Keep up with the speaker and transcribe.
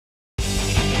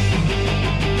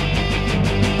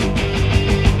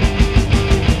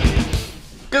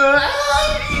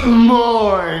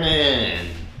Morning!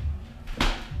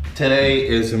 Today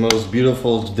is the most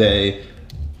beautiful day,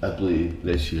 I believe,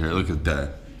 this year. Look at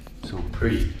that. So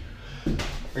pretty. I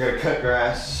gotta cut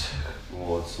grass.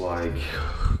 Well, it's like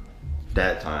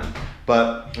that time.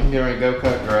 But I'm getting ready to go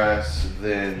cut grass.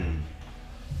 Then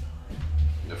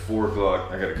at 4 o'clock,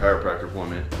 I got a chiropractor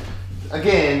appointment.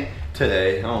 Again,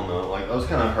 today. I don't know. Like, I was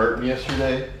kind of hurting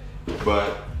yesterday.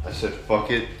 But I said,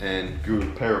 fuck it, and grew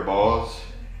a pair of balls.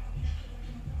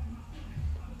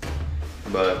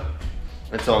 But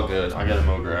it's all good. I gotta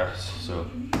mow grass, so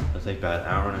it'll take about an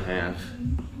hour and a half.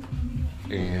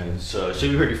 And so it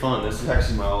should be pretty fun. This is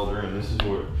actually my old room. This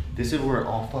is where it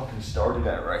all fucking started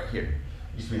at, right here.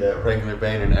 Used to be that regular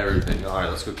band and everything. All right,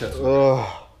 let's go cut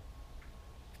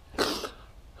some.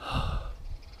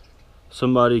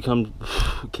 Somebody come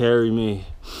carry me.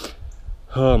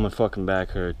 Oh, my fucking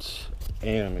back hurts,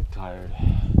 and I'm tired.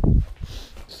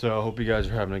 So I hope you guys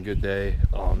are having a good day.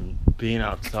 Being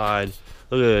outside.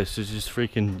 Look at this, it's just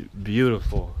freaking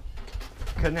beautiful.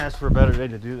 Couldn't ask for a better day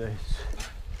to do this.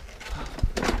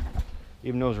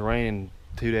 Even though it was raining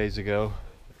 2 days ago,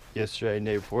 yesterday and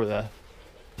the day before that.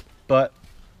 But,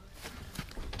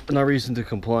 no reason to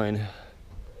complain.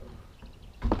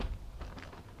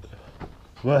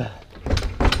 But,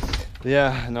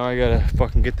 yeah, now I gotta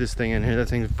fucking get this thing in here. That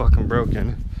thing's fucking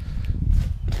broken.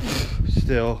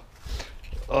 Still.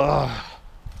 Ugh.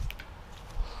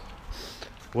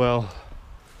 Well,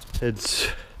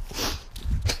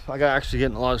 I got actually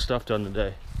getting a lot of stuff done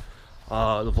today.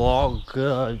 The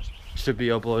vlog should be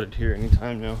uploaded here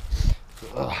anytime now.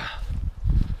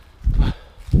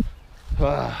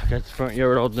 Got the front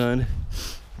yard all done.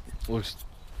 Looks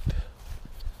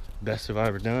best I've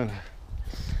ever done.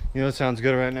 You know what sounds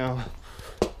good right now?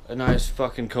 A nice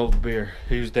fucking cold beer.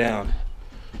 Who's down?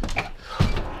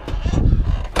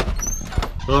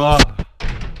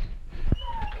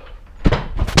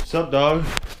 What's up, dog?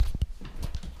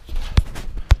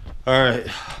 Alright,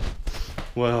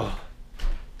 well,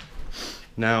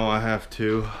 now I have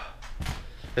to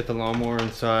get the lawnmower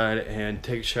inside and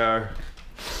take a shower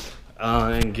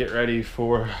and get ready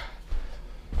for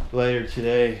later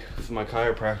today for my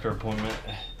chiropractor appointment.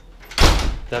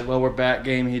 That lower back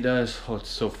game he does, oh, it's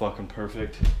so fucking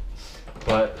perfect.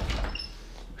 But,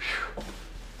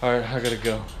 alright, I gotta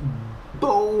go.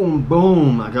 Boom,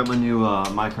 boom! I got my new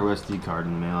micro SD card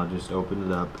in the mail. I just opened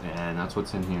it up and that's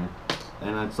what's in here.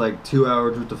 And it's like 2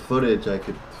 hours worth of footage I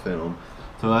could film.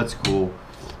 So that's cool.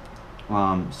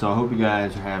 So I hope you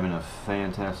guys are having a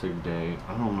fantastic day.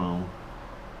 I don't know.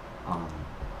 I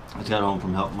just got home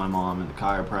from helping my mom and the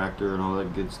chiropractor and all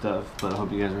that good stuff. But I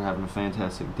hope you guys are having a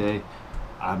fantastic day.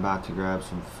 I'm about to grab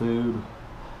some food.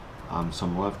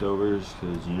 Some leftovers,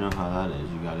 because you know how that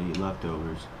is. You gotta eat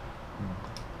leftovers.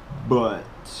 But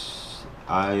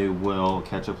I will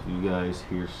catch up with you guys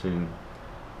here soon.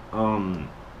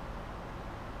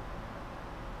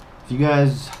 If you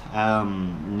guys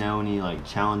know any like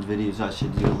challenge videos I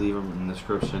should do, leave them in the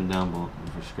description down below.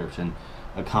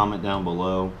 A comment down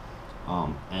below,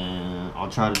 and I'll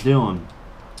try to do them.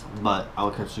 But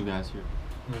I'll catch you guys here.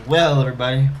 Well,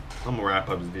 everybody, I'm gonna wrap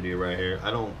up this video right here.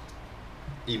 I don't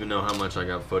even know how much I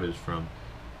got footage from,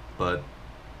 but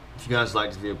if you guys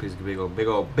liked this video, please give a big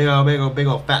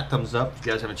old fat thumbs up. If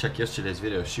you guys haven't checked yesterday's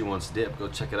video, She Wants Dip, go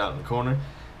check it out in the corner.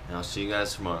 And I'll see you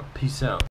guys tomorrow. Peace out.